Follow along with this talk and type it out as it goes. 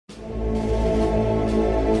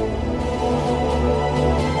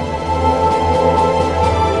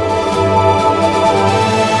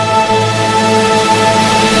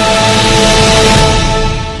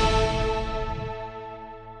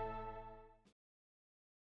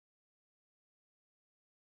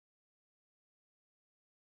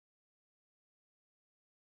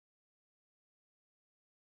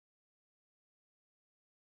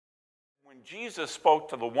When Jesus spoke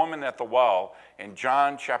to the woman at the well in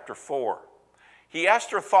John chapter 4, he asked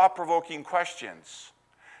her thought-provoking questions,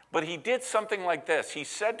 but he did something like this. He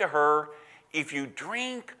said to her, "If you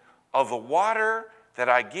drink of the water that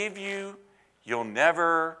I give you, you'll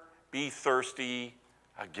never be thirsty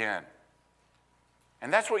again."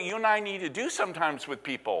 And that's what you and I need to do sometimes with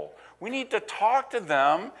people. We need to talk to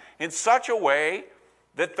them in such a way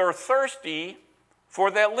that they're thirsty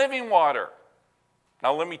for that living water.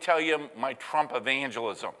 Now, let me tell you my Trump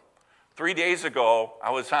evangelism. 3 days ago, I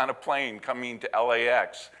was on a plane coming to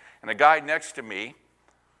LAX, and a guy next to me,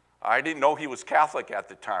 I didn't know he was Catholic at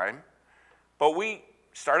the time, but we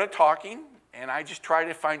started talking, and I just tried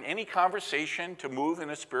to find any conversation to move in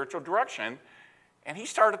a spiritual direction, and he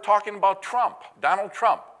started talking about Trump, Donald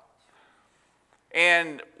Trump.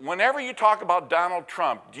 And whenever you talk about Donald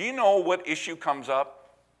Trump, do you know what issue comes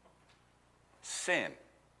up? Sin.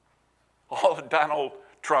 All of Donald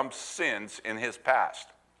Trump's sins in his past.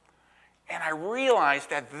 And I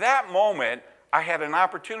realized at that moment, I had an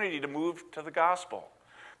opportunity to move to the gospel.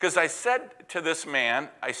 Because I said to this man,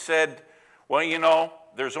 I said, well, you know,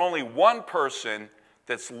 there's only one person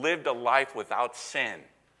that's lived a life without sin.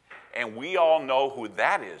 And we all know who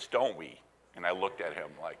that is, don't we? And I looked at him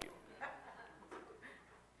like,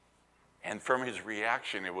 and from his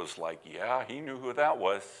reaction, it was like, yeah, he knew who that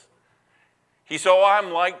was. He said, oh,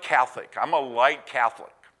 I'm light Catholic. I'm a light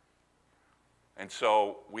Catholic. And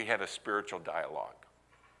so we had a spiritual dialogue.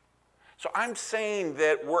 So I'm saying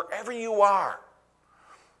that wherever you are,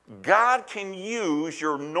 God can use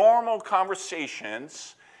your normal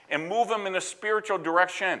conversations and move them in a spiritual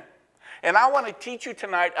direction. And I want to teach you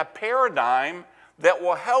tonight a paradigm that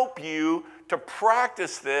will help you to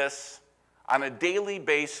practice this on a daily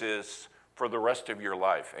basis for the rest of your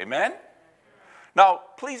life. Amen? Now,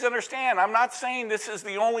 please understand, I'm not saying this is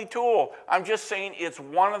the only tool. I'm just saying it's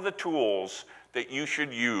one of the tools that you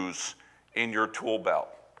should use in your tool belt.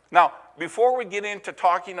 Now, before we get into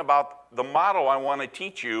talking about the model I want to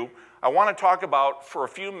teach you, I want to talk about, for a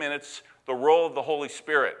few minutes, the role of the Holy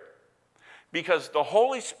Spirit. Because the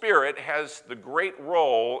Holy Spirit has the great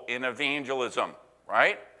role in evangelism,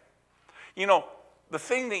 right? You know, the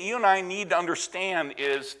thing that you and I need to understand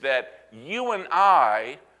is that you and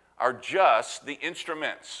I are just the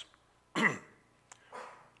instruments.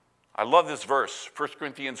 I love this verse, 1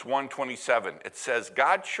 Corinthians 1:27. It says,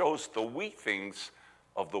 God chose the weak things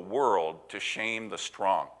of the world to shame the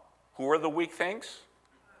strong. Who are the weak things?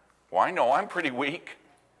 Well, I know I'm pretty weak.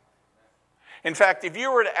 In fact, if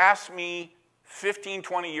you were to ask me 15,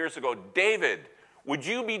 20 years ago, David, would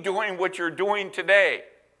you be doing what you're doing today?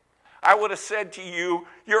 I would have said to you,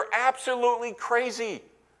 you're absolutely crazy.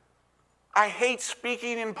 I hate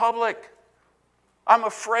speaking in public. I'm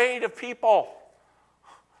afraid of people.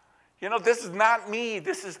 You know, this is not me.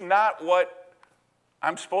 This is not what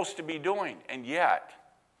I'm supposed to be doing. And yet,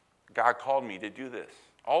 God called me to do this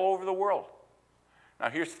all over the world. Now,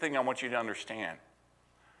 here's the thing I want you to understand.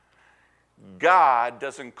 God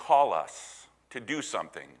doesn't call us to do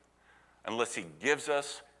something unless he gives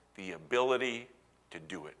us the ability to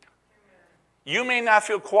do it. You may not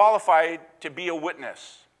feel qualified to be a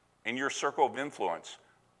witness in your circle of influence.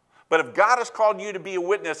 But if God has called you to be a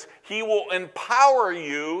witness, he will empower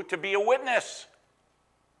you to be a witness.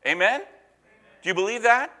 Amen? Amen. Do you believe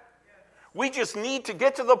that? Yes. We just need to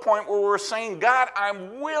get to the point where we're saying, God,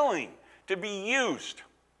 I'm willing to be used.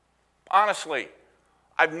 Honestly,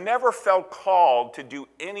 I've never felt called to do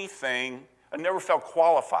anything, I've never felt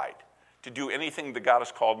qualified to do anything that God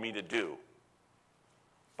has called me to do.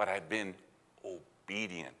 But I've been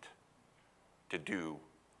obedient to do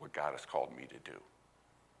what God has called me to do.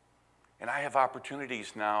 And I have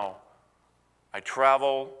opportunities now. I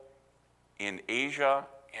travel in Asia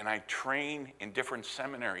and I train in different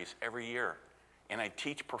seminaries every year. And I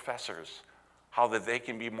teach professors how that they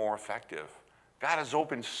can be more effective. God has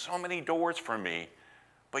opened so many doors for me,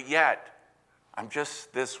 but yet I'm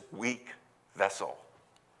just this weak vessel.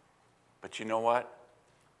 But you know what?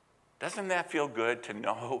 Doesn't that feel good to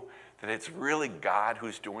know that it's really God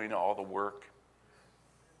who's doing all the work?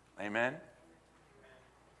 Amen?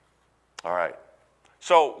 All right.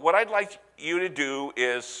 So what I'd like you to do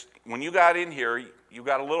is, when you got in here, you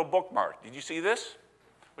got a little bookmark. Did you see this?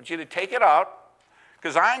 I want you to take it out,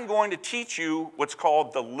 because I'm going to teach you what's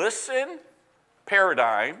called the listen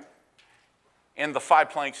paradigm and the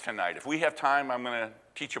 5 planks tonight. If we have time, I'm going to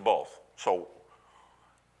teach you both.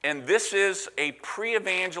 And this is a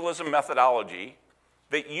pre-evangelism methodology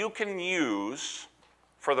that you can use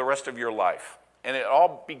for the rest of your life. And it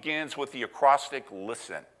all begins with the acrostic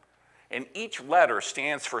listen. And each letter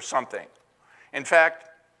stands for something. In fact,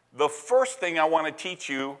 the first thing I want to teach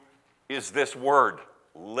you is this word,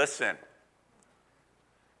 listen.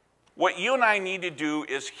 What you and I need to do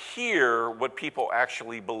is hear what people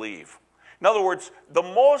actually believe. In other words, the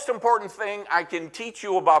most important thing I can teach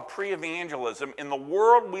you about pre-evangelism in the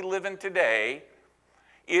world we live in today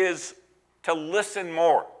is to listen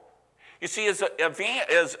more. You see, as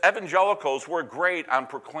evangelicals, we're great on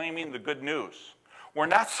proclaiming the good news. We're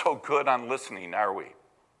not so good on listening, are we?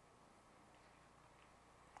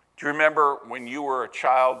 Do you remember when you were a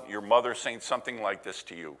child, your mother saying something like this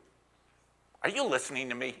to you? Are you listening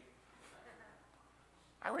to me?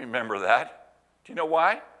 I remember that. Do you know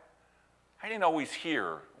why? I didn't always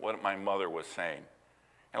hear what my mother was saying.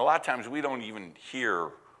 And a lot of times we don't even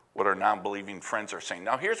hear what our non-believing friends are saying.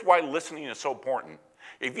 Now here's why listening is so important.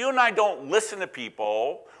 If you and I don't listen to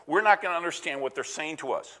people, we're not going to understand what they're saying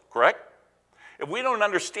to us, correct? If we don't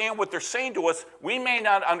understand what they're saying to us, we may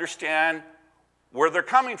not understand where they're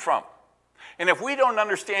coming from. And if we don't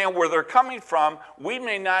understand where they're coming from, we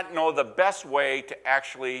may not know the best way to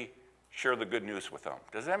actually share the good news with them.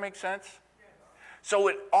 Does that make sense? So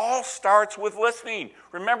it all starts with listening.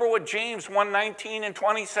 Remember what James 1:19 and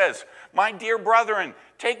 20 says. My dear brethren,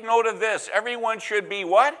 take note of this. Everyone should be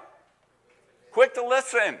what? Quick to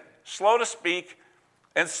listen, slow to speak,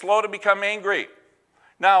 and slow to become angry.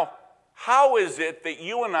 Now, how is it that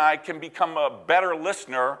you and I can become a better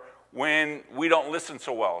listener when we don't listen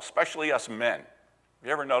so well, especially us men? Have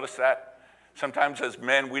you ever noticed that? Sometimes as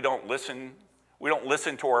men, we don't listen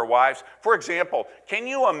to our wives. For example, can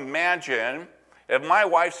you imagine if my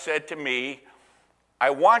wife said to me, I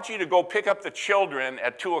want you to go pick up the children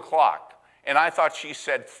at 2 o'clock, and I thought she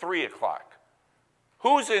said 3 o'clock?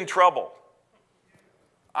 Who's in trouble?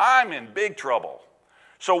 I'm in big trouble.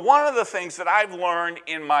 So one of the things that I've learned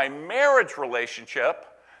in my marriage relationship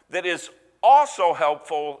that is also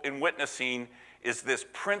helpful in witnessing is this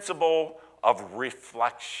principle of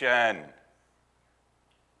reflection.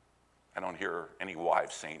 I don't hear any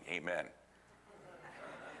wives saying amen.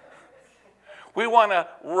 We want to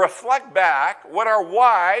reflect back what our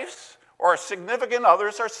wives or our significant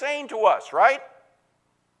others are saying to us, right?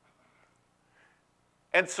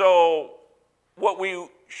 And so what we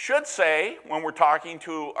should say when we're talking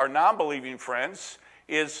to our non-believing friends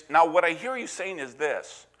is, now what I hear you saying is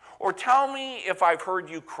this, or tell me if I've heard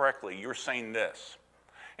you correctly, you're saying this.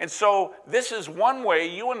 And so this is one way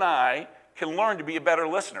you and I can learn to be a better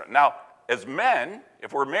listener. Now, as men,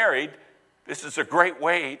 if we're married, this is a great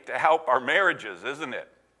way to help our marriages, isn't it?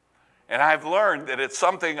 And I've learned that it's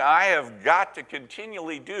something I have got to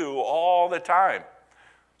continually do all the time.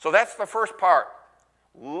 So that's the first part.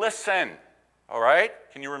 Listen. All right?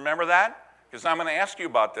 Can you remember that? Because I'm going to ask you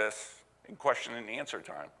about this in question and answer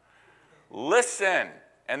time. Listen.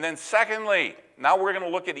 And then secondly, now we're going to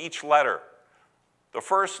look at each letter. The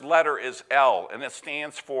first letter is L, and it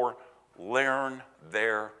stands for learn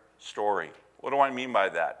their story. What do I mean by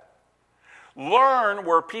that? Learn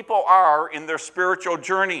where people are in their spiritual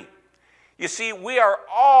journey. You see, we are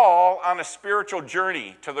all on a spiritual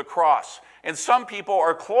journey to the cross. And some people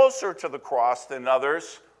are closer to the cross than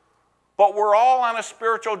others, but we're all on a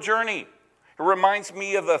spiritual journey. It reminds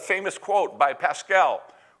me of a famous quote by Pascal,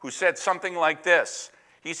 who said something like this.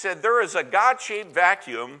 He said, there is a God-shaped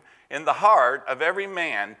vacuum in the heart of every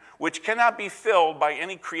man, which cannot be filled by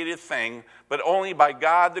any created thing, but only by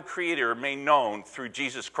God the Creator made known through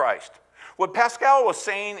Jesus Christ. What Pascal was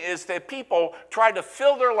saying is that people try to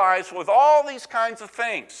fill their lives with all these kinds of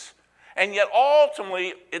things, and yet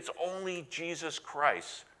ultimately it's only Jesus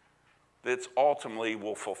Christ that ultimately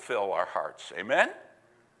will fulfill our hearts. Amen?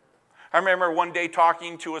 I remember one day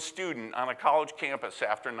talking to a student on a college campus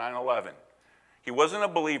after 9/11. He wasn't a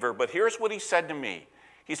believer, but here's what he said to me.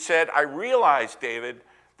 He said, I realized, David,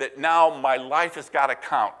 that now my life has got to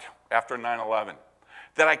count after 9/11.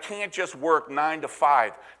 That I can't just work 9 to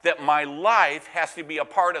 5. That my life has to be a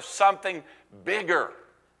part of something bigger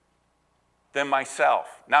than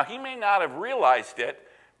myself. Now, he may not have realized it,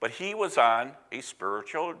 but he was on a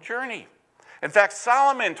spiritual journey. In fact,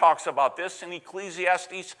 Solomon talks about this in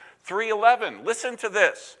Ecclesiastes 3:11. Listen to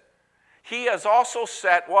this. He has also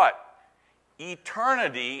set what?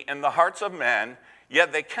 Eternity in the hearts of men,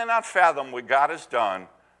 yet they cannot fathom what God has done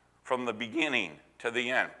from the beginning to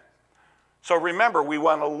the end. So remember, we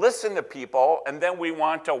want to listen to people, and then we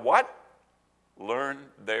want to what?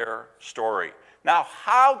 Learn their story. Now,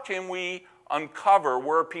 how can we uncover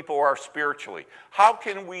where people are spiritually? How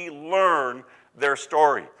can we learn their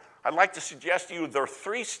story? I'd like to suggest to you there are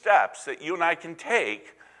 3 steps that you and I can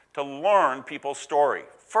take to learn people's story.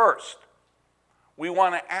 First, we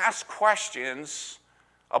want to ask questions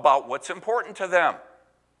about what's important to them.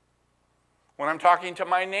 When I'm talking to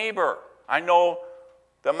my neighbor, I know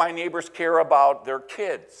that my neighbors care about their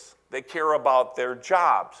kids. They care about their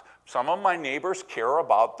jobs. Some of my neighbors care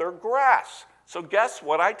about their grass. So guess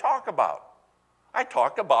what I talk about? I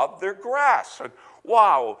talk about their grass. And,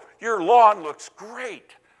 wow, your lawn looks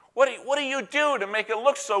great. What do you do to make it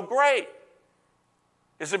look so great?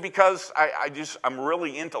 Is it because I'm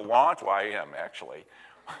really into lawns? Well, I am, actually.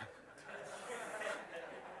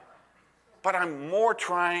 But I'm more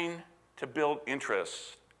trying to build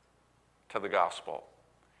interest to the gospel.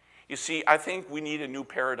 You see, I think we need a new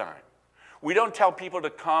paradigm. We don't tell people to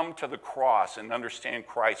come to the cross and understand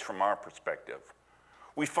Christ from our perspective.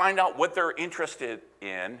 We find out what they're interested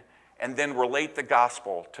in and then relate the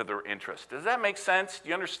gospel to their interest. Does that make sense? Do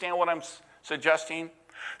you understand what I'm suggesting?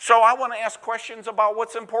 So I want to ask questions about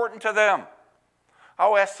what's important to them.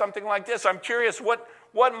 I'll ask something like this. I'm curious, what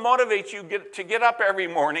motivates you to get up every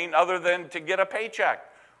morning other than to get a paycheck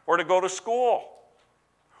or to go to school?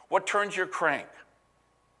 What turns your crank?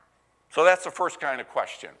 So that's the first kind of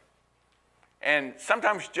question. And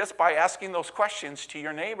sometimes just by asking those questions to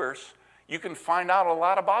your neighbors, you can find out a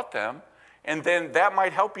lot about them, and then that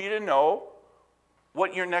might help you to know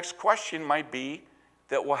what your next question might be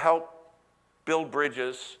that will help build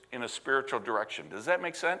bridges in a spiritual direction. Does that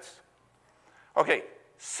make sense? Okay,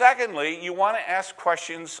 secondly, you want to ask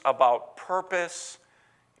questions about purpose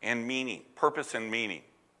and meaning. Purpose and meaning.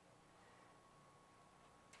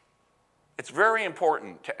 It's very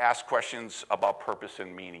important to ask questions about purpose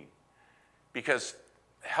and meaning because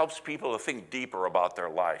it helps people to think deeper about their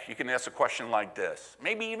life. You can ask a question like this.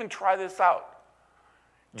 Maybe even try this out.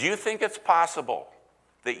 Do you think it's possible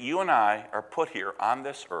that you and I are put here on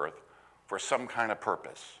this earth for some kind of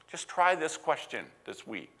purpose? Just try this question this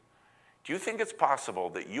week. Do you think it's possible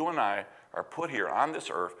that you and I are put here on this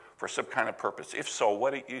earth for some kind of purpose? If so,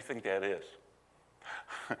 what do you think that is?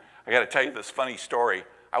 I got to tell you this funny story.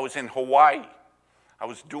 I was in Hawaii. I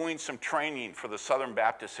was doing some training for the Southern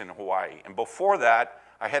Baptists in Hawaii. And before that,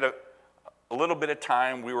 I had a little bit of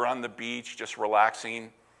time. We were on the beach just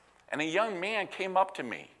relaxing. And a young man came up to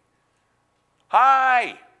me.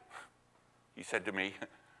 Hi, he said to me.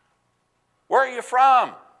 Where are you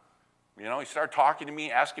from? You know, he started talking to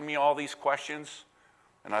me, asking me all these questions.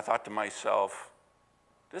 And I thought to myself,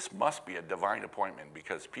 this must be a divine appointment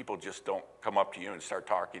because people just don't come up to you and start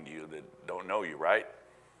talking to you that don't know you, right?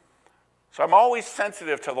 So I'm always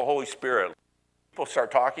sensitive to the Holy Spirit. People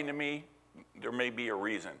start talking to me, there may be a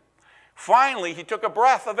reason. Finally, he took a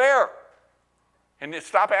breath of air and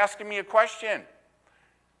stopped asking me a question.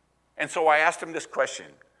 And so I asked him this question.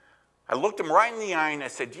 I looked him right in the eye and I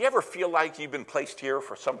said, do you ever feel like you've been placed here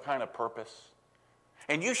for some kind of purpose?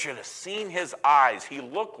 And you should have seen his eyes. He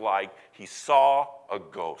looked like he saw a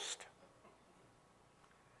ghost.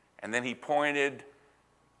 And then he pointed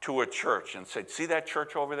to a church and said, see that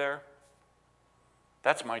church over there?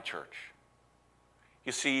 That's my church.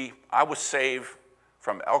 You see, I was saved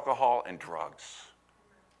from alcohol and drugs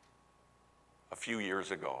a few years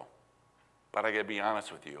ago. But I got to be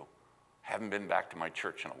honest with you, I haven't been back to my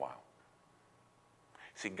church in a while.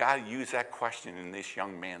 See, God used that question in this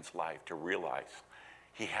young man's life to realize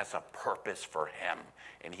he has a purpose for him,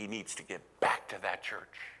 and he needs to get back to that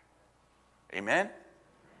church. Amen?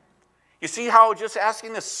 You see how just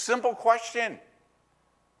asking this simple question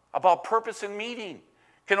about purpose and meaning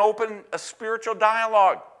can open a spiritual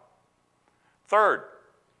dialogue. Third,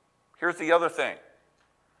 here's the other thing.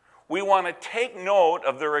 We want to take note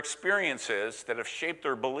of their experiences that have shaped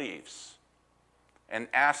their beliefs and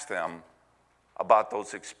ask them about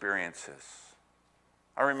those experiences.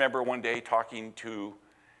 I remember one day talking to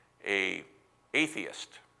an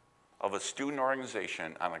atheist of a student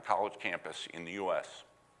organization on a college campus in the U.S.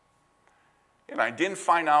 And I didn't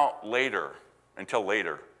find out until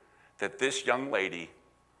later, that this young lady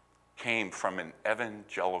came from an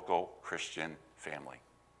evangelical Christian family.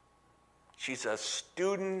 She's a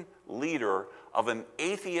student leader of an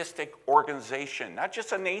atheistic organization. Not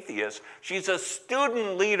just an atheist, she's a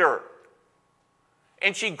student leader.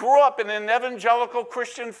 And she grew up in an evangelical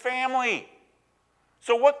Christian family.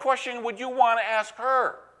 So what question would you want to ask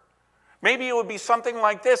her? Maybe it would be something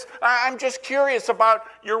like this. I'm just curious about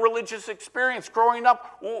your religious experience growing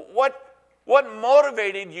up. What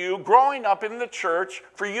motivated you growing up in the church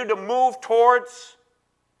for you to move towards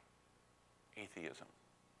atheism?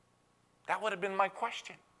 That would have been my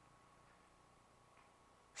question.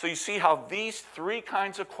 So you see how these three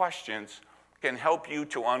kinds of questions can help you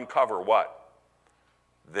to uncover what?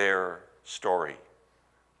 Their story.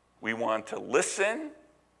 We want to listen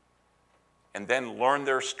and then learn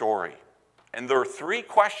their story. And there are three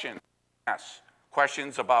questions.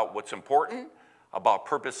 Questions about what's important, about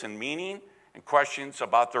purpose and meaning, and questions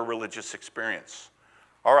about their religious experience.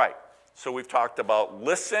 All right, so we've talked about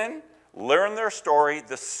listen, learn their story.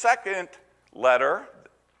 The second letter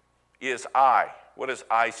is I. What does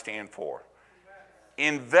I stand for?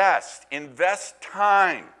 Invest. Invest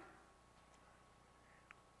time.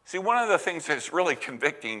 See, one of the things that's really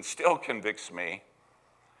convicting, still convicts me,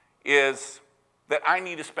 is that I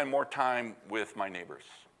need to spend more time with my neighbors.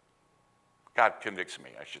 God convicts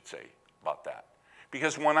me, I should say, about that.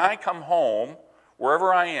 Because when I come home,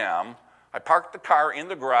 wherever I am, I park the car in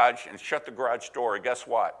the garage and shut the garage door. And guess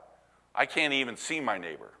what? I can't even see my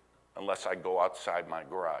neighbor unless I go outside my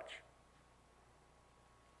garage.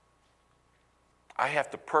 I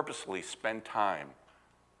have to purposely spend time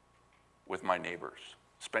with my neighbors,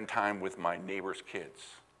 spend time with my neighbors' kids,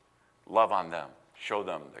 love on them, show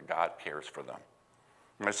them that God cares for them.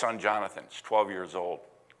 My son Jonathan's 12 years old.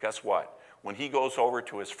 Guess what? When he goes over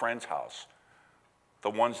to his friend's house,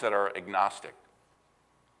 the ones that are agnostic,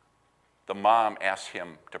 the mom asks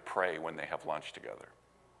him to pray when they have lunch together.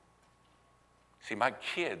 See, my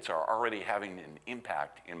kids are already having an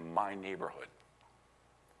impact in my neighborhood.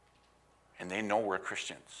 And they know we're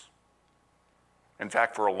Christians. In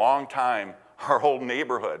fact, for a long time, our whole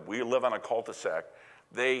neighborhood, we live on a cul-de-sac,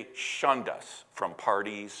 they shunned us from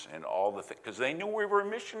parties and all the things, because they knew we were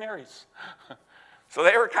missionaries. So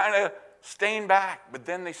they were kind of staying back, but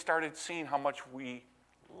then they started seeing how much we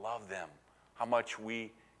love them, how much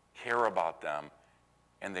we care about them,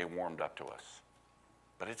 and they warmed up to us.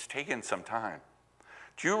 But it's taken some time.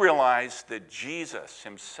 Do you realize that Jesus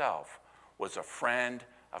himself was a friend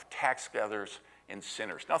of tax gatherers and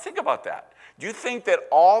sinners? Now think about that. Do you think that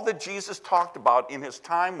all that Jesus talked about in his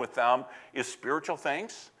time with them is spiritual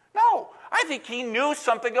things? No. I think he knew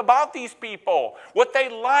something about these people, what they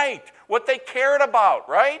liked, what they cared about,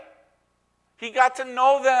 right? He got to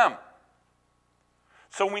know them.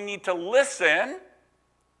 So we need to listen.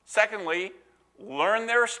 Secondly, learn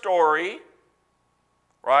their story,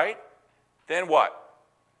 right? Then what?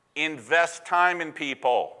 Invest time in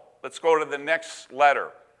people. Let's go to the next letter,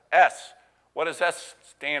 S. What does S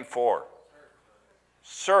stand for?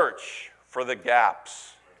 Search for the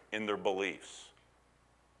gaps in their beliefs.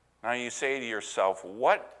 Now you say to yourself,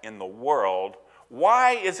 what in the world,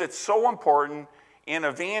 why is it so important in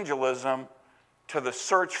evangelism to the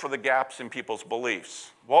search for the gaps in people's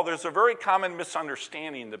beliefs? Well, there's a very common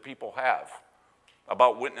misunderstanding that people have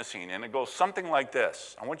about witnessing, and it goes something like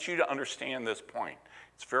this. I want you to understand this point.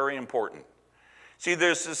 It's very important. See,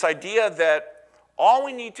 there's this idea that all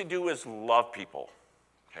we need to do is love people,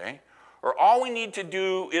 okay? Or all we need to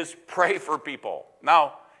do is pray for people.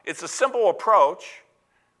 Now, it's a simple approach,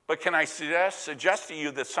 but can I suggest to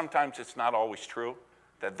you that sometimes it's not always true,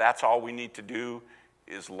 that that's all we need to do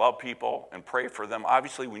is love people and pray for them.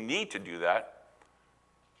 Obviously, we need to do that,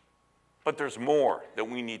 but there's more that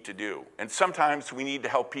we need to do. And sometimes we need to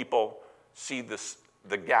help people see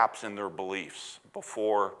the gaps in their beliefs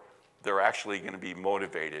before they're actually going to be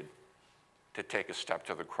motivated to take a step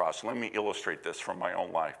to the cross. Let me illustrate this from my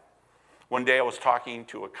own life. One day I was talking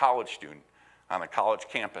to a college student on a college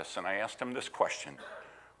campus, and I asked him this question: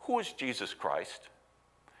 who is Jesus Christ?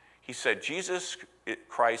 He said, Jesus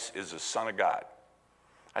Christ is the Son of God.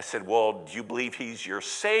 I said, well, do you believe he's your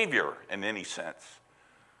Savior in any sense?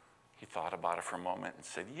 He thought about it for a moment and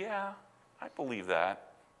said, yeah, I believe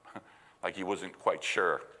that. Like he wasn't quite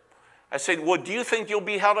sure. I said, well, do you think you'll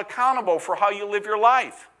be held accountable for how you live your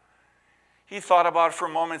life? He thought about it for a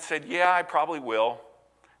moment and said, yeah, I probably will.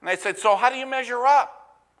 And I said, so how do you measure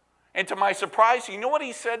up? And to my surprise, you know what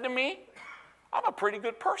he said to me? I'm a pretty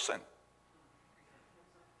good person.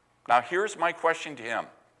 Now here's my question to him.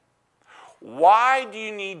 Why do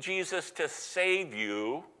you need Jesus to save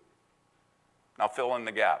you? Now fill in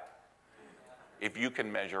the gap. If you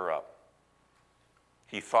can measure up.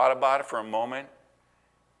 He thought about it for a moment,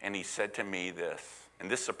 and he said to me this, and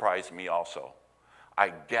this surprised me also: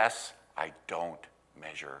 I guess I don't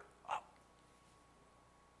measure up.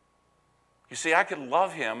 You see, I could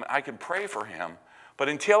love him, I could pray for him, but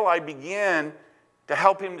until I begin to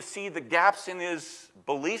help him to see the gaps in his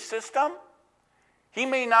belief system, he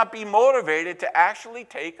may not be motivated to actually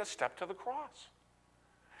take a step to the cross.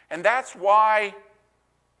 And that's why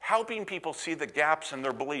helping people see the gaps in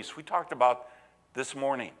their beliefs, we talked about this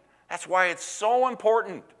morning. That's why it's so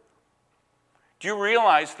important. Do you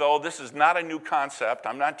realize, though, this is not a new concept?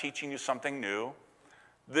 I'm not teaching you something new.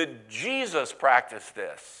 That Jesus practiced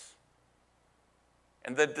this.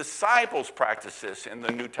 And the disciples practiced this in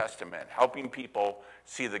the New Testament, helping people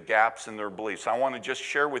see the gaps in their beliefs. I want to just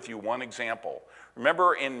share with you one example.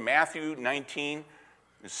 Remember in Matthew 19,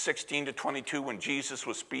 16 to 22, when Jesus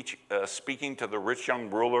was speaking to the rich young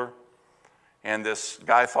ruler, and this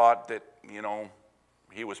guy thought that,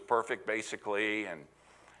 he was perfect basically, and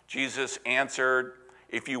Jesus answered,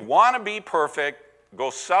 if you want to be perfect, go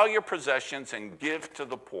sell your possessions and give to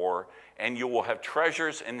the poor, and you will have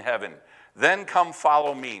treasures in heaven. Then come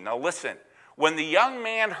follow me. Now listen, when the young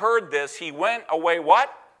man heard this, he went away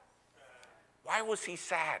what? Why was he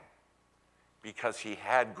sad? Because he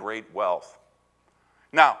had great wealth.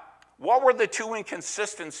 Now, what were the two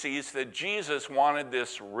inconsistencies that Jesus wanted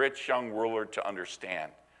this rich young ruler to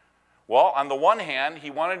understand? Well, on the one hand,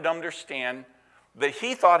 he wanted to understand that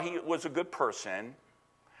he thought he was a good person,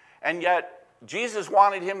 and yet Jesus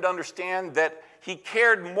wanted him to understand that he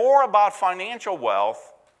cared more about financial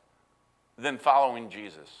wealth than following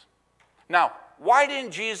Jesus. Now, why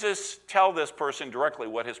didn't Jesus tell this person directly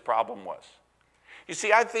what his problem was? You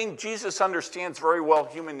see, I think Jesus understands very well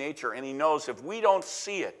human nature, and he knows if we don't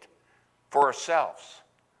see it for ourselves,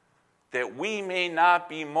 that we may not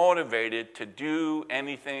be motivated to do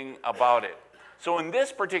anything about it. So in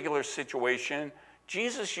this particular situation,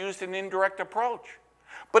 Jesus used an indirect approach,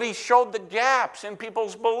 but he showed the gaps in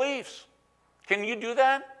people's beliefs. Can you do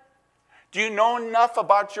that? Do you know enough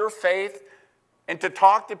about your faith and to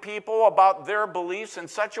talk to people about their beliefs in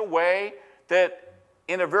such a way that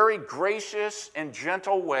in a very gracious and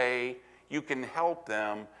gentle way, you can help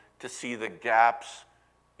them to see the gaps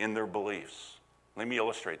in their beliefs? Let me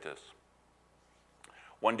illustrate this.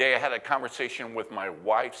 One day I had a conversation with my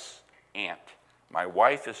wife's aunt. My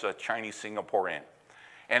wife is a Chinese Singaporean.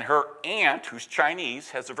 And her aunt, who's Chinese,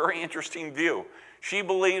 has a very interesting view. She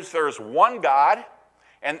believes there's one God,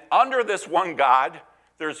 and under this one God,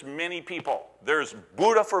 there's many people. There's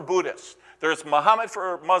Buddha for Buddhists, there's Muhammad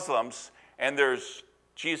for Muslims, and there's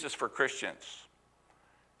Jesus for Christians.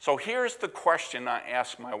 So here's the question I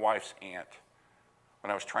asked my wife's aunt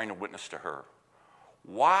when I was trying to witness to her.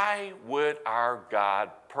 Why would our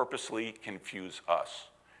God purposely confuse us?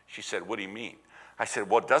 She said, what do you mean? I said,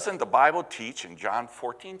 well, doesn't the Bible teach in John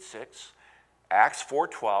 14:6, Acts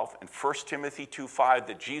 4:12, and 1 Timothy 2:5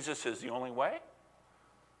 that Jesus is the only way?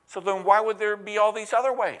 So then why would there be all these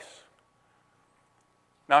other ways?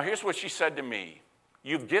 Now here's what she said to me.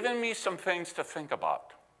 You've given me some things to think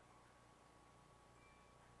about.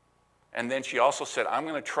 And then she also said, I'm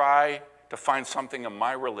going to try to find something in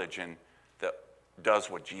my religion that does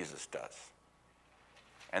what Jesus does.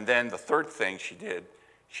 And then the third thing she did,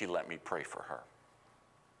 she let me pray for her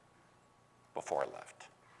before I left.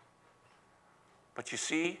 But you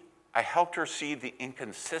see, I helped her see the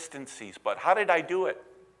inconsistencies, but how did I do it?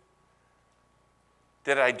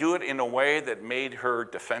 Did I do it in a way that made her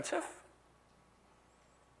defensive?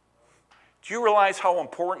 Do you realize how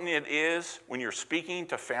important it is when you're speaking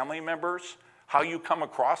to family members, how you come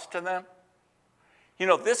across to them? You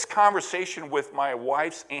know, this conversation with my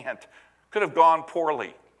wife's aunt could have gone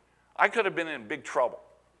poorly. I could have been in big trouble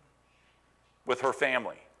with her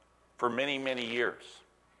family for many, many years.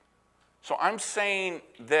 So I'm saying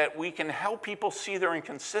that we can help people see their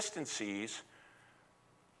inconsistencies,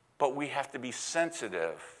 but we have to be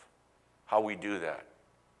sensitive how we do that.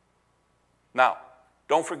 Now,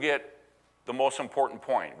 don't forget the most important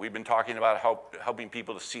point. We've been talking about helping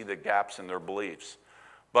people to see the gaps in their beliefs,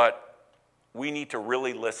 but we need to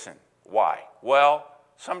really listen. Why? Well,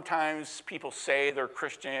 sometimes people say they're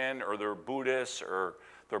Christian or they're Buddhist or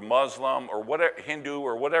they're Muslim or whatever, Hindu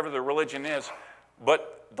or whatever their religion is,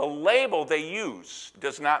 but the label they use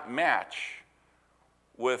does not match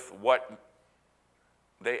with what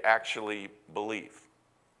they actually believe.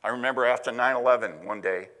 I remember after 9/11 one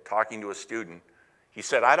day talking to a student. He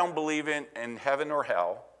said, I don't believe in heaven or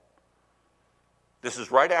hell. This is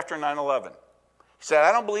right after 9/11. He said,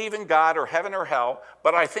 I don't believe in God or heaven or hell,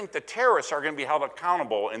 but I think the terrorists are going to be held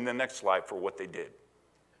accountable in the next life for what they did.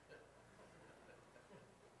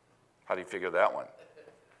 How do you figure that one?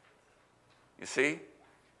 You see?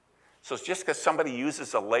 So it's just because somebody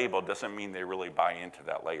uses a label doesn't mean they really buy into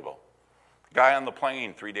that label. The guy on the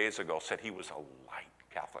plane 3 days ago said he was a light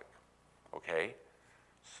Catholic, okay?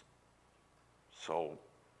 So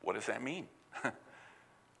what does that mean?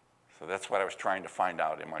 So that's what I was trying to find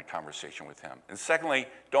out in my conversation with him. And secondly,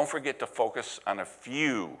 don't forget to focus on a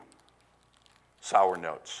few sour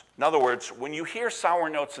notes. In other words, when you hear sour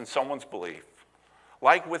notes in someone's belief,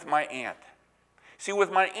 like with my aunt. See,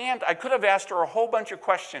 with my aunt, I could have asked her a whole bunch of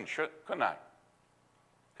questions, couldn't I?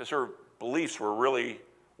 Because her beliefs were really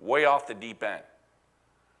way off the deep end.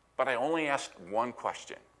 But I only asked one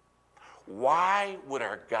question. Why would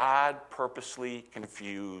our God purposely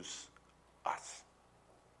confuse us?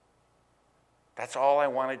 That's all I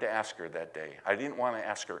wanted to ask her that day. I didn't want to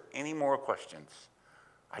ask her any more questions.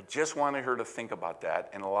 I just wanted her to think about that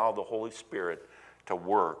and allow the Holy Spirit to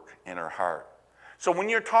work in her heart. So when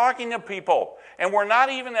you're talking to people, and we're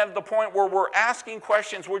not even at the point where we're asking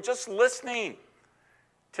questions, we're just listening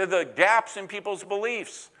to the gaps in people's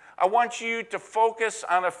beliefs, I want you to focus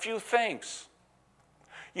on a few things.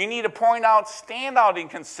 You need to point out standout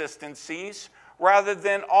inconsistencies rather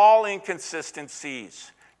than all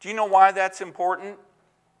inconsistencies. Do you know why that's important?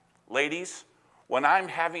 Ladies, when I'm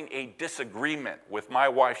having a disagreement with my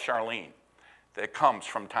wife, Charlene, that comes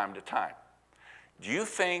from time to time, do you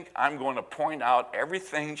think I'm going to point out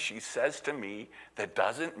everything she says to me that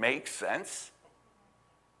doesn't make sense?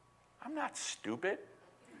 I'm not stupid.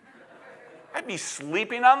 I'd be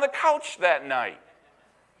sleeping on the couch that night.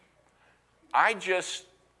 I just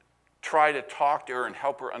try to talk to her and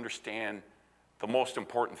help her understand the most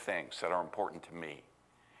important things that are important to me.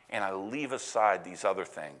 And I leave aside these other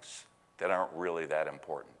things that aren't really that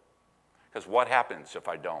important. Because what happens if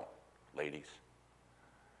I don't, ladies?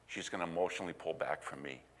 She's going to emotionally pull back from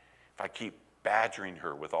me. If I keep badgering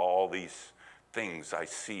her with all these things I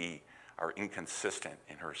see are inconsistent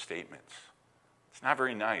in her statements. It's not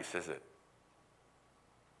very nice, is it?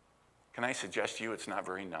 Can I suggest to you it's not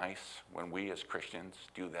very nice when we as Christians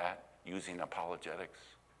do that using apologetics?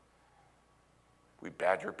 We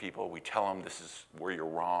badger people. We tell them this is where you're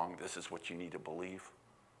wrong. This is what you need to believe.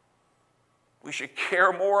 We should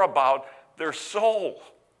care more about their soul,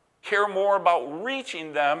 care more about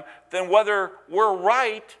reaching them than whether we're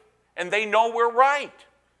right and they know we're right.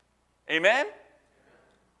 Amen?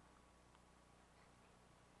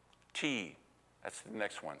 T, that's the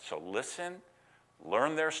next one. So listen,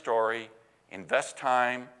 learn their story, invest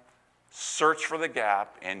time, search for the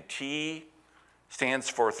gap, and T stands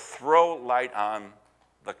for throw light on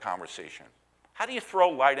the conversation. How do you throw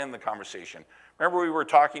light in the conversation? Remember we were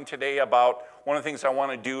talking today about one of the things I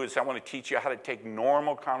want to do is I want to teach you how to take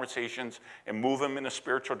normal conversations and move them in a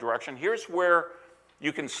spiritual direction. Here's where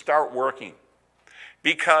you can start working.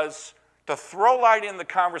 Because to throw light in the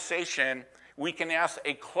conversation, we can ask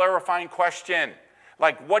a clarifying question,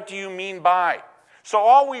 like, what do you mean by? So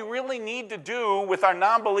all we really need to do with our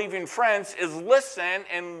non-believing friends is listen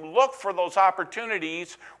and look for those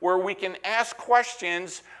opportunities where we can ask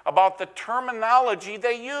questions about the terminology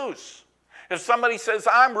they use. If somebody says,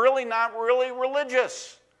 I'm really not really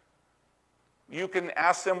religious, you can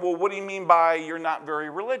ask them, well, what do you mean by you're not very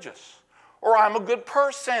religious? Or I'm a good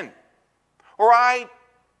person. Or I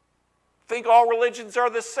think all religions are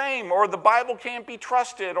the same. Or the Bible can't be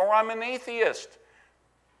trusted. Or I'm an atheist.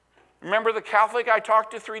 Remember the Catholic I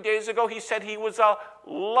talked to 3 days ago? He said he was a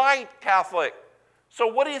light Catholic. So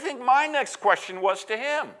what do you think my next question was to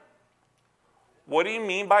him? What do you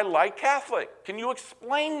mean by light Catholic? Can you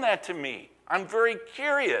explain that to me? I'm very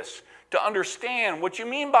curious to understand what you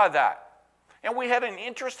mean by that. And we had an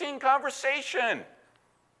interesting conversation.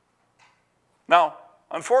 Now,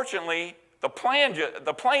 unfortunately, the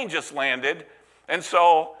plane just landed, and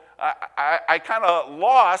so I kind of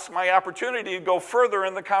lost my opportunity to go further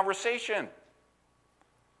in the conversation.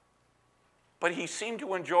 But he seemed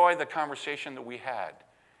to enjoy the conversation that we had.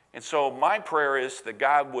 And so my prayer is that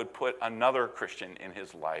God would put another Christian in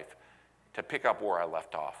his life to pick up where I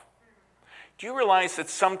left off. Do you realize that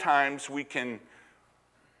sometimes we can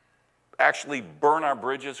actually burn our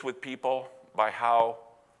bridges with people by how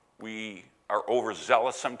we are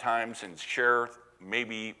overzealous sometimes and share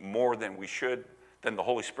maybe more than we should, than the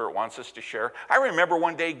Holy Spirit wants us to share? I remember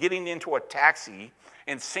one day getting into a taxi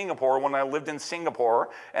in Singapore when I lived in Singapore,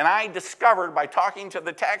 and I discovered by talking to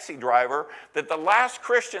the taxi driver that the last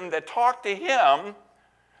Christian that talked to him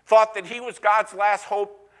thought that he was God's last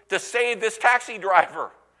hope to save this taxi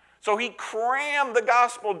driver. So he crammed the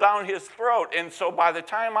gospel down his throat, and so by the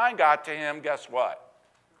time I got to him, guess what?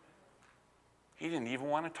 He didn't even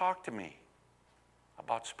want to talk to me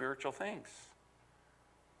about spiritual things.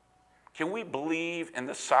 Can we believe in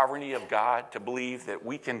the sovereignty of God to believe that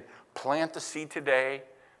we can plant the seed today,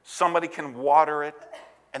 somebody can water it,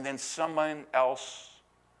 and then someone else,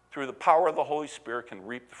 through the power of the Holy Spirit, can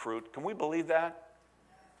reap the fruit? Can we believe that?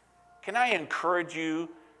 Can I encourage you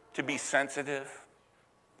to be sensitive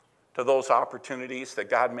to those opportunities that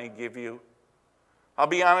God may give you? I'll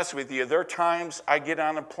be honest with you, there are times I get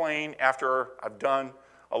on a plane after I've done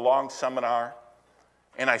a long seminar,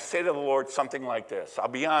 and I say to the Lord something like this. I'll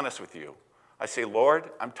be honest with you. I say, Lord,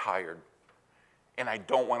 I'm tired, and I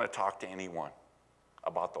don't want to talk to anyone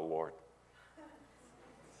about the Lord.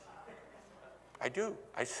 I do.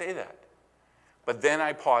 I say that. But then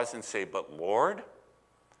I pause and say, but Lord,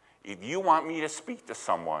 if you want me to speak to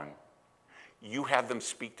someone, you have them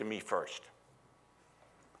speak to me first.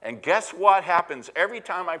 And guess what happens every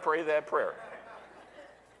time I pray that prayer?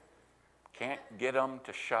 Can't get them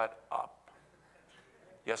to shut up.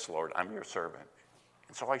 Yes, Lord, I'm your servant.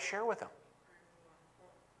 And so I share with them.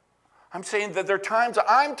 I'm saying that there are times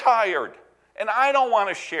I'm tired and I don't want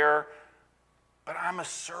to share, but I'm a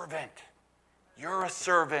servant. You're a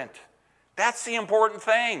servant. That's the important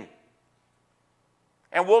thing.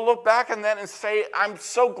 And we'll look back on that and say, I'm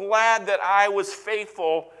so glad that I was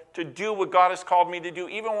faithful to do what God has called me to do,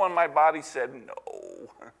 even when my body said no.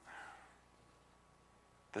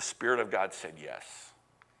 The Spirit of God said yes.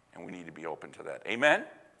 And we need to be open to that. Amen?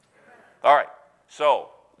 All right. So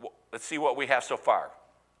let's see what we have so far.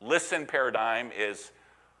 Listen paradigm is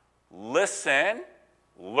listen,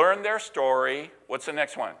 learn their story. What's the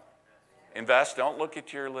next one? Invest. Don't look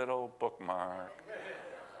at your little bookmark.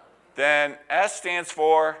 Then S stands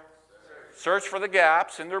for search for the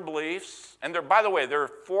gaps in their beliefs. And there, by the way, there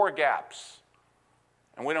are 4 gaps.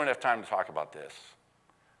 And we don't have time to talk about this.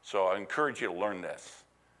 So I encourage you to learn this.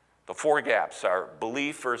 The 4 gaps are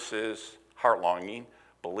belief versus heart longing,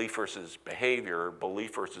 belief versus behavior,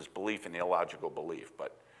 belief versus belief in illogical belief.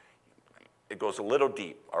 But it goes a little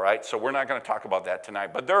deep, all right? So we're not going to talk about that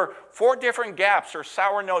tonight. But there are 4 different gaps or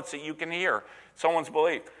sour notes that you can hear someone's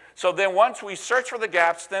belief. So then once we search for the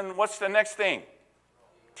gaps, then what's the next thing?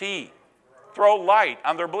 T. Throw light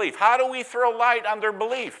on their belief. How do we throw light on their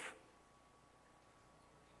belief?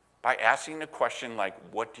 By asking a question like,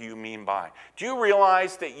 what do you mean by? Do you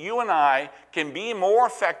realize that you and I can be more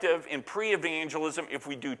effective in pre-evangelism if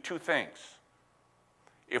we do 2 things?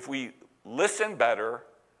 If we listen better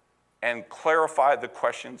and clarify the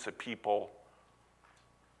questions that people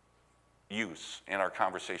use in our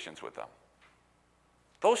conversations with them.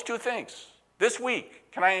 Those 2 things. This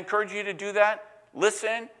week, can I encourage you to do that?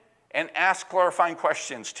 Listen and ask clarifying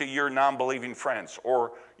questions to your non-believing friends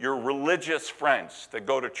or your religious friends that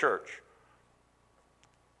go to church.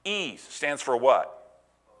 E stands for what?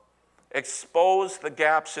 Expose the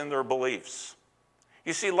gaps in their beliefs.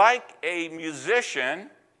 You see, like a musician,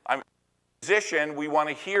 we want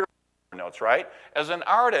to hear notes, right? As an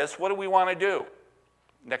artist, what do we want to do?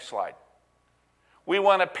 Next slide. We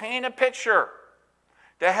want to paint a picture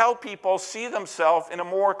to help people see themselves in a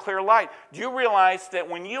more clear light. Do you realize that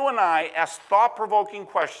when you and I ask thought-provoking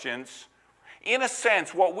questions, in a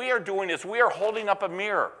sense, what we are doing is we are holding up a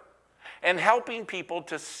mirror and helping people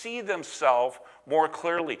to see themselves more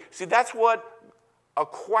clearly. See, that's what a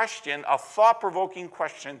question, a thought-provoking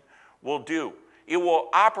question, will do. It will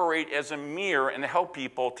operate as a mirror and help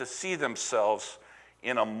people to see themselves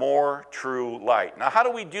in a more true light. Now, how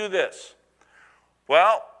do we do this?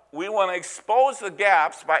 Well, we want to expose the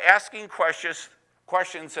gaps by asking questions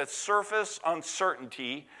that surface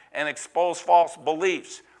uncertainty and expose false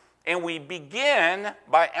beliefs. And we begin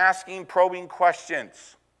by asking probing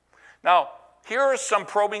questions. Now, here are some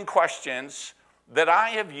probing questions that I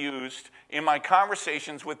have used in my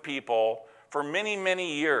conversations with people for many,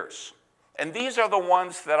 many years. And these are the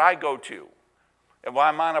ones that I go to. If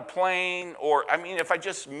I'm on a plane, or, I mean, if I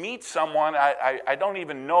just meet someone, I don't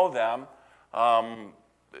even know them,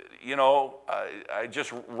 you know, I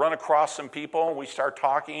just run across some people and we start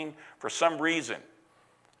talking for some reason.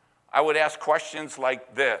 I would ask questions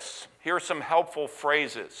like this. Here are some helpful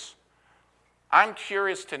phrases. I'm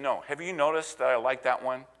curious to know. Have you noticed that I like that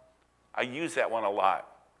one? I use that one a lot.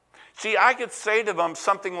 See, I could say to them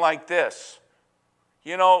something like this.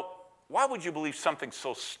 You know, why would you believe something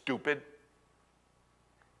so stupid?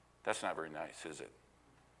 That's not very nice, is it?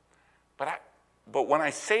 But when I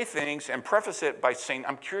say things and preface it by saying,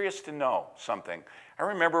 I'm curious to know something. I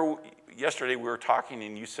remember yesterday we were talking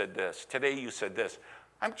and you said this. Today you said this.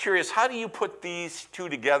 I'm curious, how do you put these 2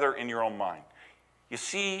 together in your own mind? You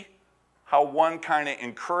see how one kind of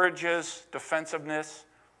encourages defensiveness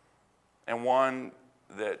and one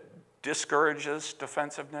that discourages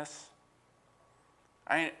defensiveness?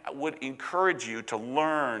 I would encourage you to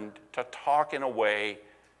learn to talk in a way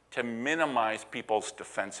to minimize people's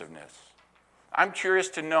defensiveness. I'm curious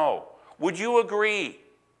to know, would you agree?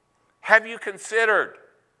 Have you considered?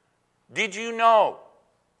 Did you know?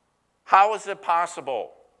 How is it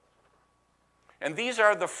possible? And these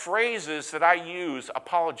are the phrases that I use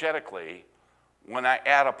apologetically when I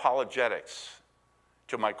add apologetics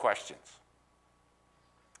to my questions.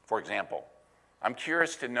 For example, I'm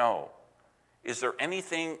curious to know, is there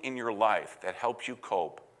anything in your life that helps you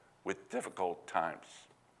cope with difficult times?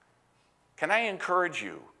 Can I encourage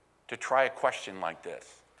you to try a question like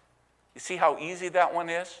this? You see how easy that one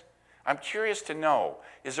is? I'm curious to know,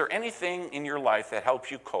 is there anything in your life that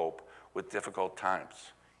helps you cope with difficult times?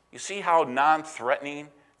 You see how non-threatening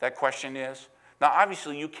that question is? Now,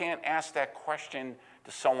 obviously, you can't ask that question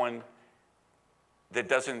to someone that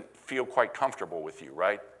doesn't feel quite comfortable with you,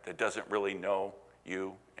 right? That doesn't really know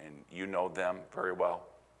you and you know them very well.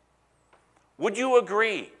 Would you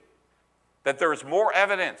agree that there's more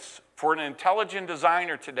evidence for an intelligent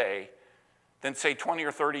designer today than, say, 20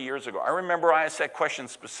 or 30 years ago? I remember I asked that question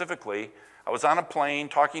specifically. I was on a plane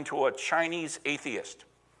talking to a Chinese atheist,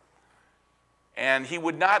 and he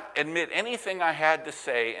would not admit anything I had to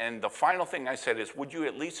say, and the final thing I said is, would you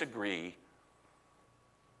at least agree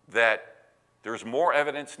that there's more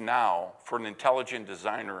evidence now for an intelligent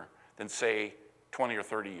designer than, say, 20 or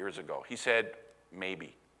 30 years ago? He said,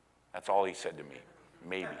 maybe. That's all he said to me,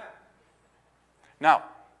 maybe. Now,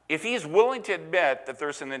 if he's willing to admit that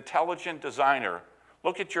there's an intelligent designer,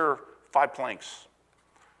 look at your 5 planks.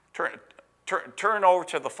 Turn over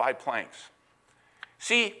to the 5 planks.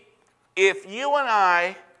 See, if you and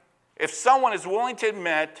I, if someone is willing to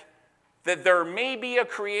admit that there may be a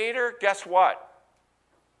creator, guess what?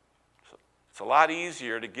 It's a lot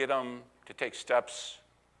easier to get them to take steps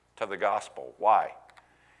to the gospel. Why?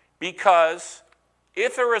 Because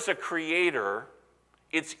if there is a creator,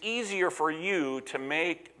 it's easier for you to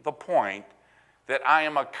make the point that I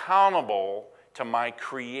am accountable to my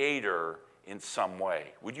creator in some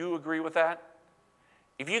way. Would you agree with that?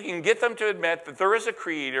 If you can get them to admit that there is a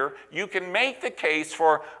creator, you can make the case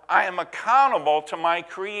for I am accountable to my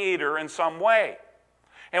creator in some way.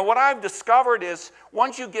 And what I've discovered is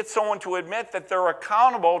once you get someone to admit that they're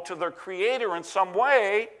accountable to their creator in some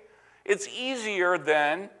way, it's easier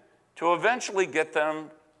then to eventually get them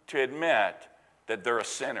to admit that they're a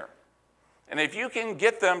sinner. And if you can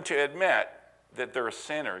get them to admit that they're a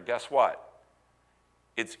sinner, guess what?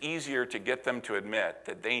 It's easier to get them to admit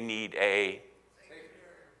that they need a Savior.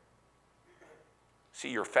 See,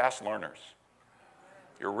 you're fast learners.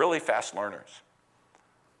 You're really fast learners.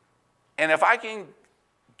 And if I can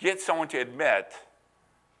get someone to admit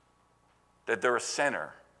that they're a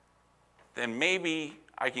sinner, then maybe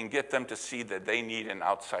I can get them to see that they need an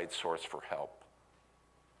outside source for help.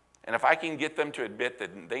 And if I can get them to admit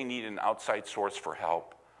that they need an outside source for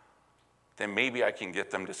help, then maybe I can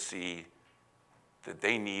get them to see that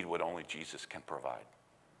they need what only Jesus can provide.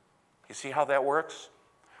 You see how that works?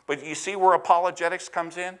 But you see where apologetics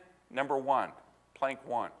comes in? Number 1, plank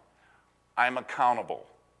 1. I'm accountable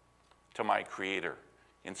to my creator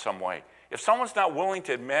in some way. If someone's not willing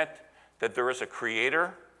to admit that there is a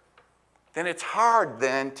creator, then it's hard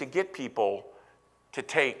then to get people to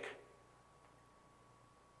take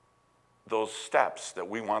those steps that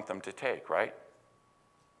we want them to take, right?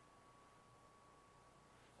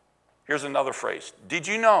 Here's another phrase. Did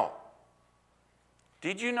you know?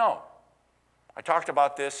 Did you know? I talked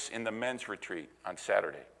about this in the men's retreat on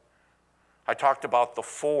Saturday. I talked about the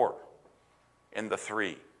 4 and the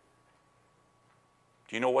 3.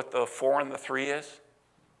 Do you know what the 4 and the 3 is?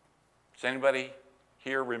 Does anybody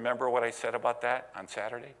here remember what I said about that on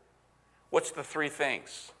Saturday? What's the 3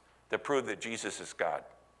 things that prove that Jesus is God?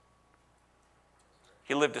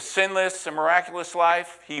 He lived a sinless and miraculous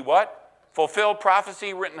life. He what? Fulfilled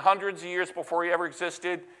prophecy written hundreds of years before he ever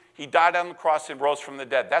existed. He died on the cross and rose from the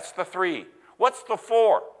dead. That's the 3. What's the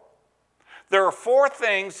 4? There are 4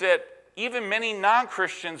 things that even many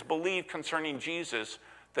non-Christians believe concerning Jesus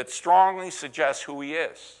that strongly suggest who he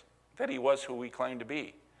is, that he was who he claimed to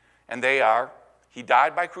be. And they are, he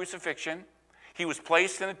died by crucifixion. He was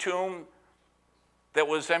placed in a tomb that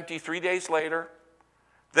was empty 3 days later.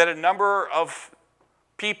 That a number of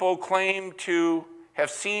people claim to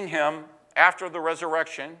have seen him after the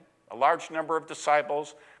resurrection. A large number of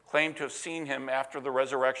disciples claim to have seen him after the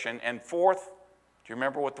resurrection. And 4th, do you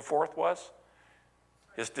remember what the 4th was?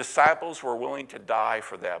 His disciples were willing to die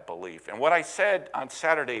for that belief. And what I said on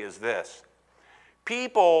Saturday is this.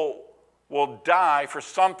 People will die for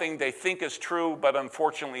something they think is true, but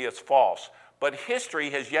unfortunately it's false. But history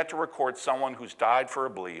has yet to record someone who's died for a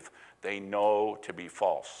belief they know to be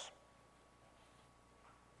false.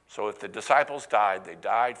 So if the disciples died, they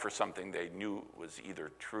died for something they knew was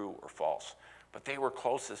either true or false. But they were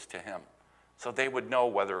closest to him, so they would know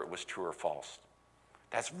whether it was true or false.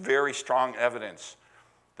 That's very strong evidence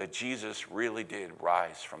that Jesus really did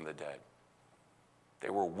rise from the dead. They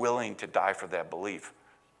were willing to die for that belief.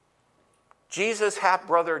 Jesus'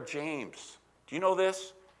 half-brother James, do you know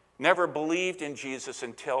this? Never believed in Jesus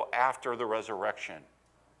until after the resurrection.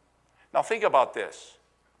 Now think about this.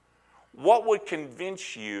 What would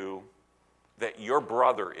convince you that your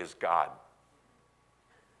brother is God?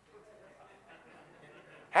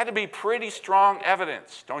 Had to be pretty strong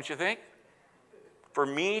evidence, don't you think? For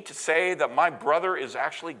me to say that my brother is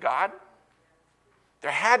actually God?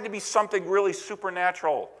 There had to be something really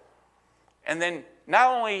supernatural. And then not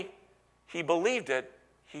only he believed it,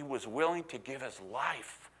 he was willing to give his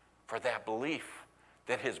life for that belief,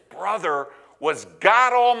 that his brother was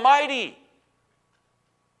God Almighty.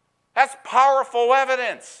 That's powerful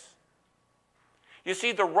evidence. You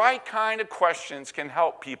see, the right kind of questions can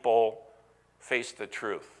help people face the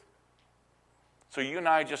truth. So you and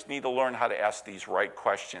I just need to learn how to ask these right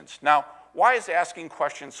questions. Now, why is asking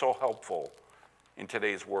questions so helpful in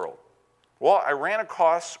today's world? Well, I ran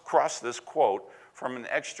across this quote from an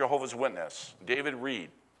ex-Jehovah's Witness, David Reed.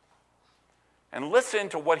 And listen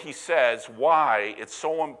to what he says, why it's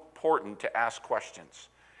so important to ask questions.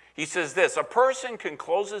 He says this: a person can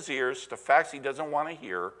close his ears to facts he doesn't want to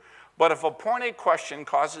hear, but if a pointed question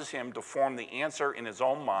causes him to form the answer in his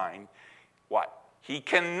own mind, what? He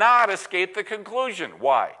cannot escape the conclusion.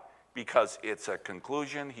 Why? Because it's a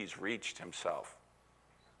conclusion he's reached himself.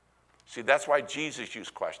 See, that's why Jesus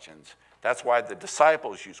used questions. That's why the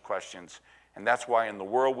disciples used questions. And that's why in the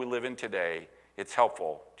world we live in today, it's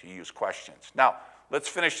helpful to use questions. Now, let's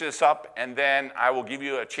finish this up, and then I will give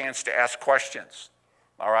you a chance to ask questions.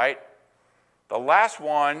 All right? The last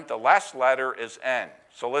one, the last letter is N.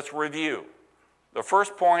 So let's review. The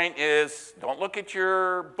first point is, don't look at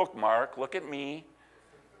your bookmark, look at me.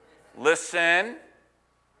 Listen,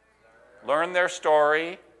 learn their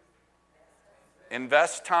story,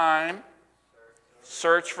 invest time,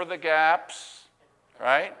 search for the gaps,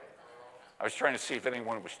 right? I was trying to see if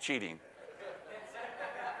anyone was cheating.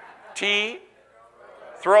 T,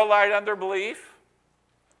 throw light on their belief.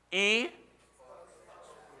 E,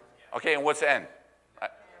 okay, and what's N?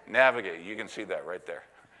 Navigate. You can see that right there.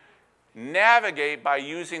 Navigate by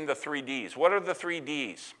using the 3 Ds. What are the 3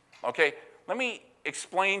 Ds? Okay, let me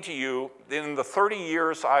explain to you that in the 30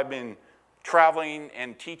 years I've been traveling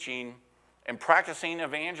and teaching and practicing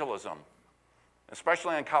evangelism,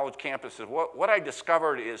 especially on college campuses, what I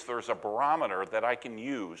discovered is there's a barometer that I can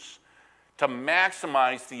use to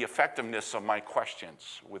maximize the effectiveness of my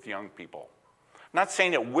questions with young people. I'm not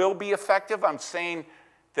saying it will be effective, I'm saying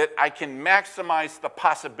that I can maximize the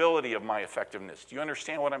possibility of my effectiveness. Do you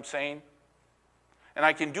understand what I'm saying? And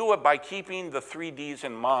I can do it by keeping the 3 Ds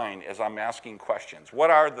in mind as I'm asking questions. What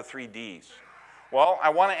are the 3 Ds? Well,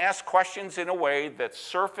 I want to ask questions in a way that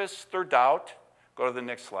surface their doubt. Go to the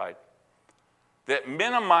next slide. That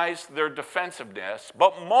minimize their defensiveness,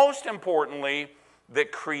 but most importantly,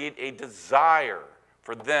 that create a desire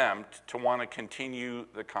for them to want to continue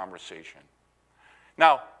the conversation.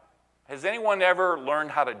 Now, has anyone ever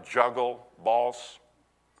learned how to juggle balls?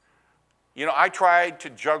 You know, I tried to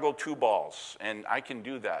juggle 2 balls, and I can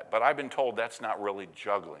do that, but I've been told that's not really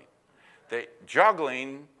juggling. That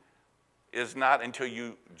juggling is not until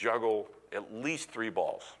you juggle at least 3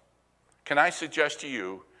 balls. Can I suggest to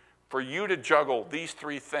you, for you to juggle these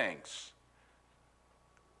 3 things,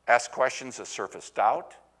 ask questions that surface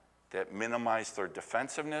doubt, that minimize their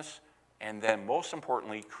defensiveness, and then most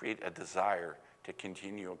importantly, create a desire to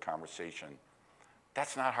continue a conversation.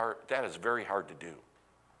 That's not hard. That is very hard to do.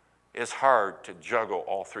 It's hard to juggle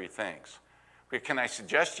all 3 things. But can I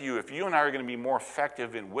suggest to you, if you and I are going to be more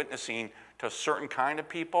effective in witnessing to a certain kind of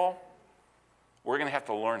people, we're going to have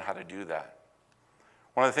to learn how to do that.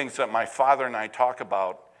 One of the things that my father and I talk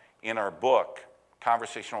about in our book,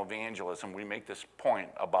 Conversational Evangelism, we make this point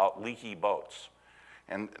about leaky boats.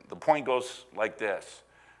 And the point goes like this,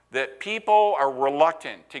 that people are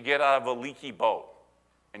reluctant to get out of a leaky boat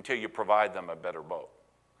until you provide them a better boat.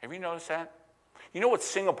 Have you noticed that? You know what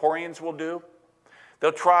Singaporeans will do?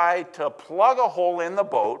 They'll try to plug a hole in the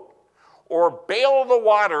boat or bail the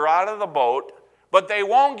water out of the boat, but they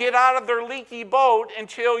won't get out of their leaky boat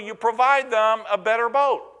until you provide them a better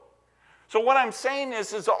boat. So what I'm saying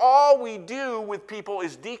is all we do with people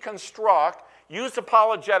is deconstruct, use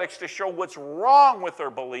apologetics to show what's wrong with their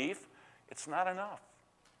belief. It's not enough.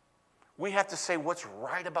 We have to say what's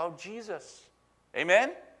right about Jesus.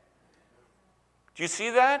 Amen? Do you see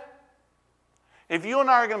that? If you and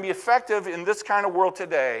I are going to be effective in this kind of world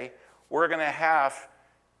today, we're going to have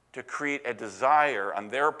to create a desire on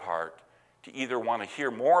their part to either want to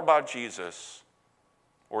hear more about Jesus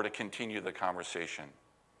or to continue the conversation.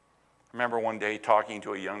 I remember one day talking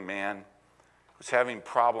to a young man who was having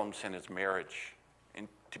problems in his marriage. And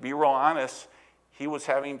to be real honest, he was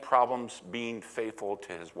having problems being faithful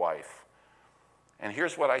to his wife. And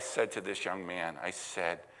here's what I said to this young man. I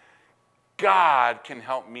said, God can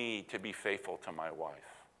help me to be faithful to my wife.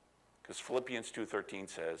 Because Philippians 2:13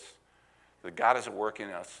 says that God is at work in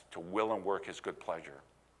us to will and work his good pleasure.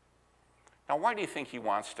 Now, why do you think he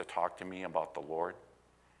wants to talk to me about the Lord?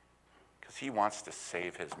 Because he wants to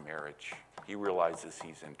save his marriage. He realizes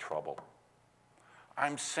he's in trouble.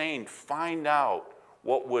 I'm saying find out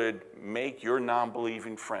what would make your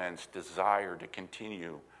non-believing friends desire to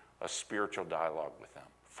continue a spiritual dialogue with them.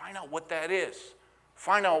 Find out what that is.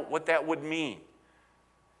 Find out what that would mean.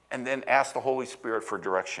 and then ask the Holy Spirit for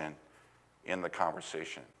direction in the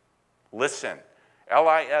conversation. Listen,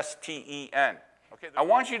 L-I-S-T-E-N. Okay, I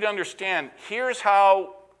want you to understand, here's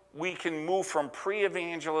how we can move from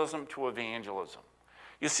pre-evangelism to evangelism.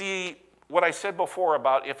 You see, what I said before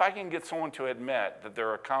about if I can get someone to admit that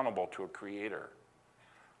they're accountable to a creator,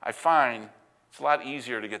 I find it's a lot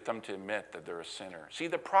easier to get them to admit that they're a sinner. See,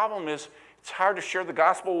 the problem is it's hard to share the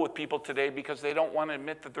gospel with people today because they don't want to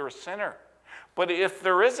admit that they're a sinner. But if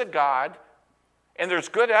there is a God, and there's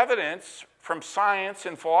good evidence from science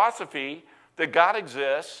and philosophy that God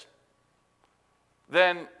exists,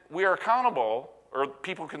 then we are accountable, or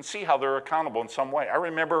people can see how they're accountable in some way. I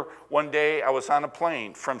remember one day I was on a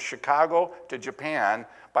plane from Chicago to Japan.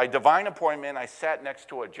 By divine appointment, I sat next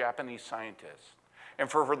to a Japanese scientist. And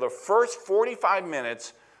for the first 45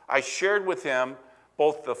 minutes, I shared with him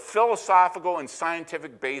both the philosophical and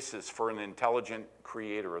scientific basis for an intelligent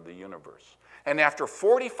creator of the universe. And after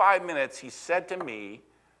 45 minutes, he said to me,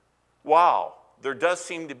 wow, there does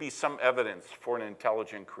seem to be some evidence for an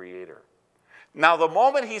intelligent creator. Now, the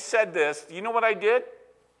moment he said this, you know what I did?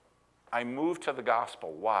 I moved to the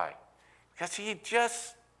gospel. Why? Because he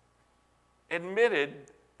just admitted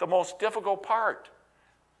the most difficult part.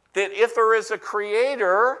 That if there is a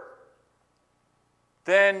creator,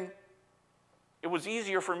 then it was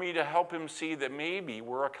easier for me to help him see that maybe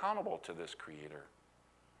we're accountable to this creator.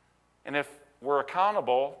 And if we're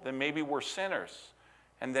accountable, then maybe we're sinners.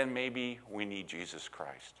 And then maybe we need Jesus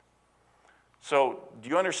Christ. So do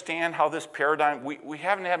you understand how this paradigm, we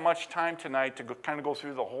haven't had much time tonight to kind of go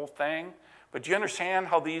through the whole thing, but do you understand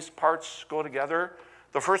how these parts go together?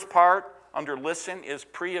 The first part under listen is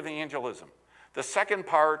pre-evangelism. The second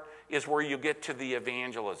part is where you get to the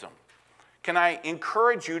evangelism. Can I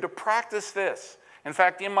encourage you to practice this? In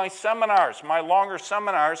fact, in my seminars, my longer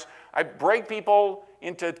seminars, I break people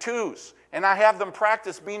into twos, and I have them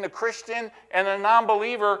practice being a Christian and a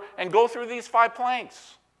non-believer and go through these 5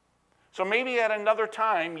 planks. So maybe at another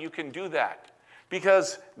time you can do that,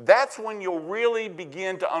 because that's when you'll really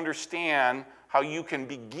begin to understand how you can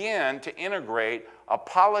begin to integrate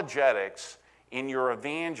apologetics in your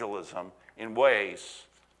evangelism in ways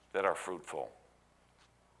that are fruitful.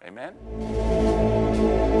 Amen?